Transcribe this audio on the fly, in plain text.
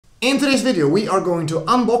In today's video, we are going to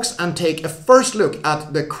unbox and take a first look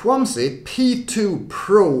at the Kwumsy P2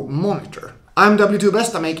 Pro monitor. I'm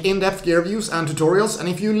W2Best, I make in-depth gear reviews and tutorials, and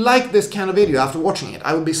if you like this kind of video after watching it,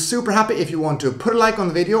 I would be super happy if you want to put a like on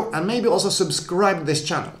the video and maybe also subscribe to this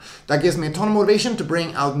channel. That gives me a ton of motivation to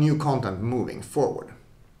bring out new content moving forward.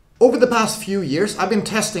 Over the past few years, I've been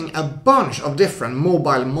testing a bunch of different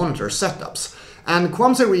mobile monitor setups, and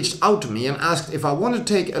Kwumsy reached out to me and asked if I wanted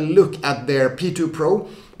to take a look at their P2 Pro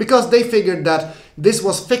because they figured that this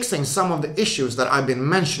was fixing some of the issues that I've been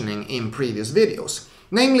mentioning in previous videos.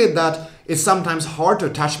 Namely that it's sometimes hard to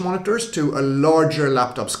attach monitors to a larger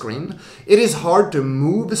laptop screen. It is hard to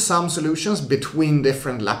move some solutions between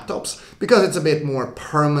different laptops because it's a bit more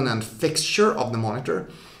permanent fixture of the monitor.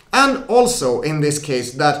 And also in this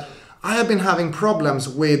case that I have been having problems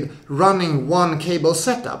with running one cable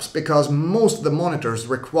setups because most of the monitors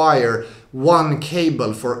require one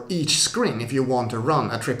cable for each screen if you want to run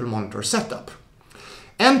a triple monitor setup.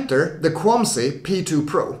 Enter the Kwumsy P2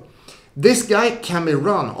 Pro. This guy can be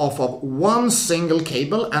run off of one single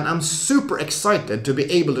cable, and I'm super excited to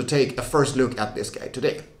be able to take a first look at this guy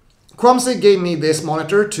today. Kwumsy gave me this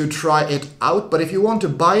monitor to try it out, but if you want to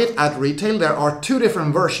buy it at retail, there are two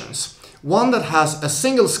different versions. One that has a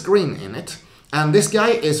single screen in it, and this guy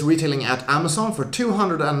is retailing at Amazon for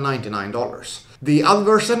 $299. The other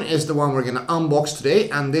version is the one we're going to unbox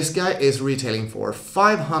today, and this guy is retailing for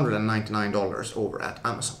 $599 over at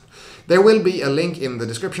Amazon. There will be a link in the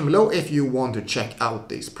description below if you want to check out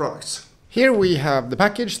these products. Here we have the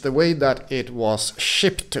package the way that it was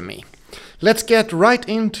shipped to me. Let's get right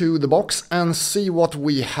into the box and see what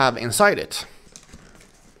we have inside it.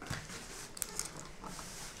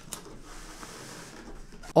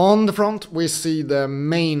 On the front we see the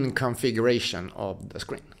main configuration of the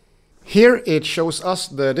screen. Here it shows us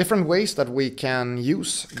the different ways that we can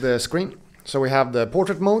use the screen. So we have the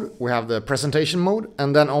portrait mode, we have the presentation mode,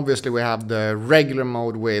 and then obviously we have the regular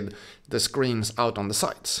mode with the screens out on the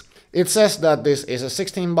sides. It says that this is a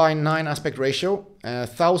 16:9 aspect ratio,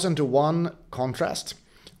 1000:1 contrast.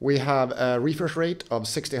 We have a refresh rate of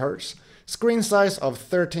 60 Hz, screen size of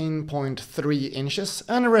 13.3 inches,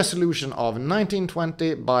 and a resolution of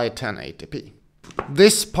 1920 by 1080p.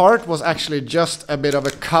 This part was actually just a bit of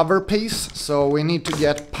a cover piece, so we need to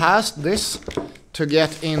get past this to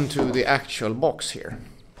get into the actual box here.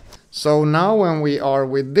 So now when we are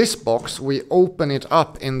with this box, we open it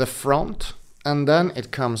up in the front and then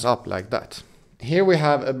it comes up like that. Here we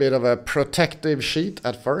have a bit of a protective sheet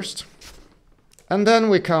at first. And then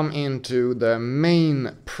we come into the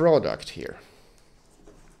main product here.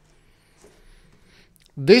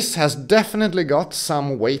 This has definitely got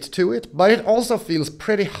some weight to it, but it also feels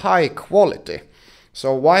pretty high quality.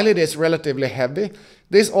 So while it is relatively heavy,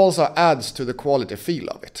 this also adds to the quality feel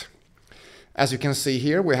of it. As you can see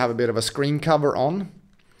here, we have a bit of a screen cover on.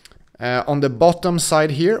 On the bottom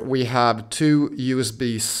side here, we have two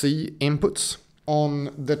USB-C inputs.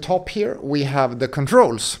 On the top here, we have the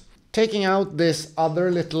controls. Taking out this other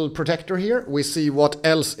little protector here, we see what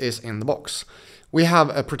else is in the box. We have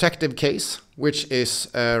a protective case, which is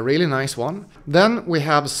a really nice one. Then we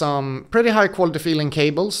have some pretty high quality feeling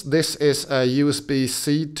cables. This is a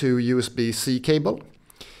USB-C to USB-C cable.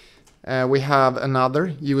 We have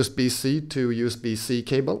another USB-C to USB-C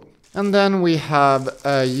cable. And then we have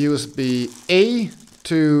a USB-A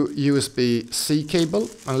to USB-C cable.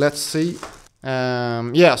 And let's see.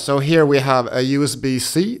 So here we have a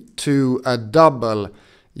USB-C to a double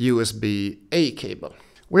USB-A cable.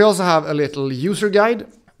 We also have a little user guide.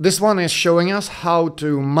 This one is showing us how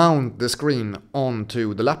to mount the screen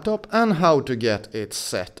onto the laptop and how to get it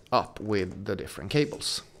set up with the different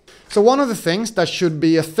cables. So one of the things that should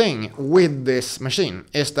be a thing with this machine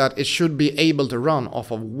is that it should be able to run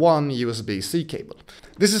off of one USB-C cable.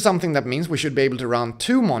 This is something that means we should be able to run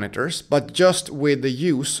two monitors, but just with the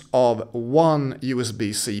use of one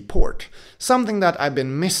USB-C port. Something that I've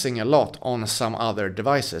been missing a lot on some other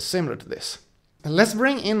devices similar to this. Let's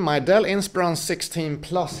bring in my Dell Inspiron 16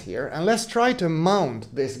 Plus here, and let's try to mount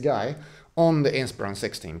this guy on the Inspiron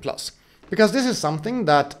 16 Plus. Because this is something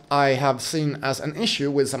that I have seen as an issue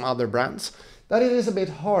with some other brands, that it is a bit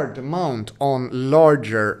hard to mount on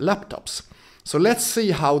larger laptops. So let's see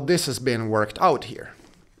how this has been worked out here.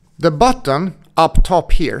 The button up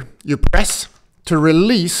top here, you press to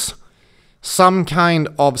release some kind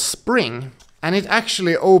of spring, and it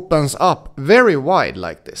actually opens up very wide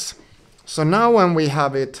like this. So now when we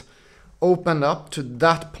have it opened up to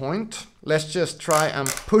that point, let's just try and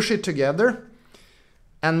push it together.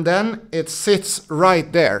 And then it sits right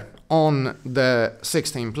there on the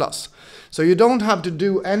 16 Plus. So you don't have to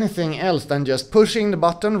do anything else than just pushing the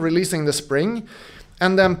button, releasing the spring,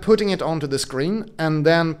 and then putting it onto the screen and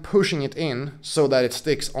then pushing it in so that it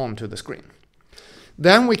sticks onto the screen.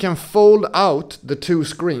 Then we can fold out the two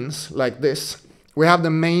screens like this. We have the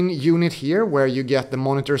main unit here where you get the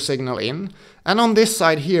monitor signal in, and on this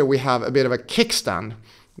side here we have a bit of a kickstand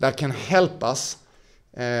that can help us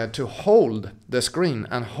to hold the screen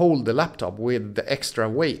and hold the laptop with the extra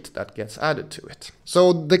weight that gets added to it.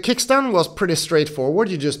 So the kickstand was pretty straightforward.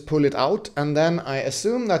 You just pull it out, and then I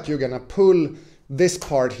assume that you're gonna pull this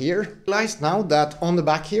part here. Realize now that on the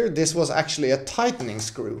back here this was actually a tightening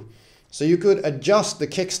screw. So you could adjust the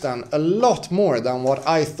kickstand a lot more than what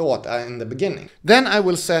I thought in the beginning. Then I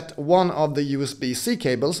will set one of the USB-C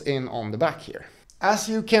cables in on the back here. As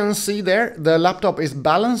you can see there, the laptop is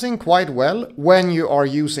balancing quite well when you are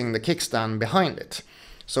using the kickstand behind it.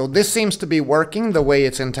 So this seems to be working the way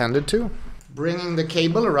it's intended to. Bringing the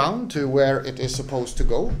cable around to where it is supposed to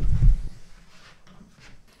go.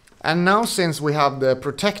 And now, since we have the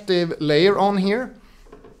protective layer on here,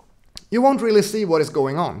 you won't really see what is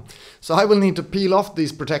going on. So I will need to peel off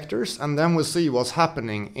these protectors, and then we'll see what's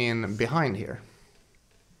happening in behind here.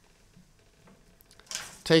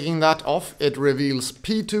 Taking that off, it reveals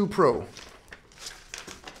P2 Pro.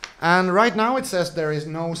 And right now it says there is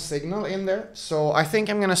no signal in there, so I think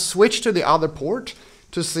I'm gonna switch to the other port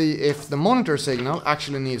to see if the monitor signal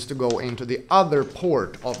actually needs to go into the other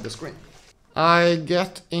port of the screen. I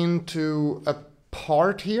get into a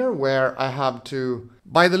part here where I have to,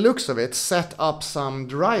 by the looks of it, set up some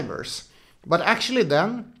drivers. But actually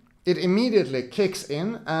then it immediately kicks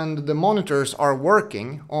in and the monitors are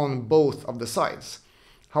working on both of the sides.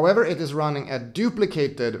 However, it is running a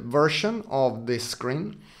duplicated version of this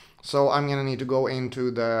screen. So I'm gonna need to go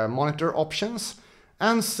into the monitor options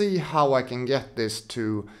and see how I can get this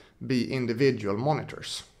to be individual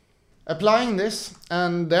monitors. Applying this,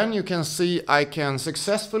 and then you can see I can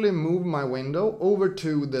successfully move my window over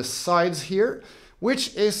to the sides here,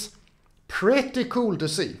 which is pretty cool to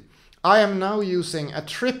see. I am now using a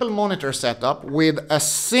triple monitor setup with a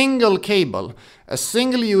single cable, a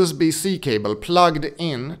single USB-C cable plugged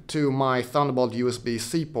in to my Thunderbolt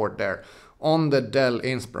USB-C port there on the Dell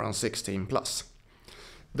Inspiron 16 Plus.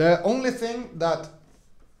 The only thing that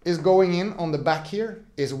is going in on the back here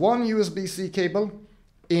is one USB-C cable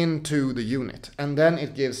into the unit, and then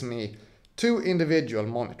it gives me two individual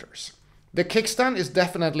monitors. The kickstand is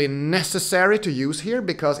definitely necessary to use here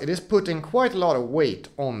because it is putting quite a lot of weight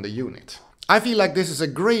on the unit. I feel like this is a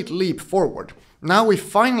great leap forward. Now we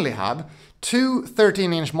finally have two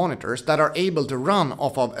 13-inch monitors that are able to run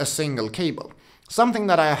off of a single cable. Something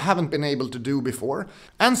that I haven't been able to do before,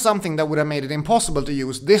 and something that would have made it impossible to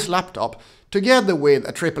use this laptop together with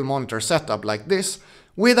a triple monitor setup like this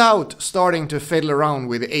without starting to fiddle around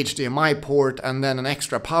with the HDMI port and then an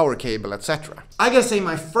extra power cable, etc. I gotta say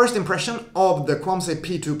my first impression of the Kwumsy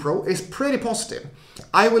P2 Pro is pretty positive.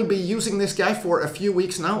 I will be using this guy for a few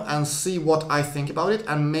weeks now and see what I think about it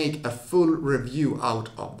and make a full review out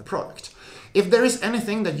of the product. If there is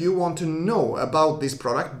anything that you want to know about this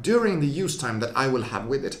product during the use time that I will have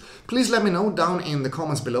with it, please let me know down in the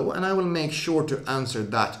comments below and I will make sure to answer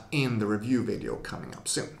that in the review video coming up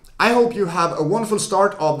soon. I hope you have a wonderful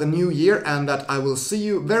start of the new year and that I will see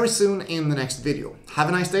you very soon in the next video. Have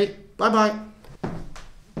a nice day. Bye bye.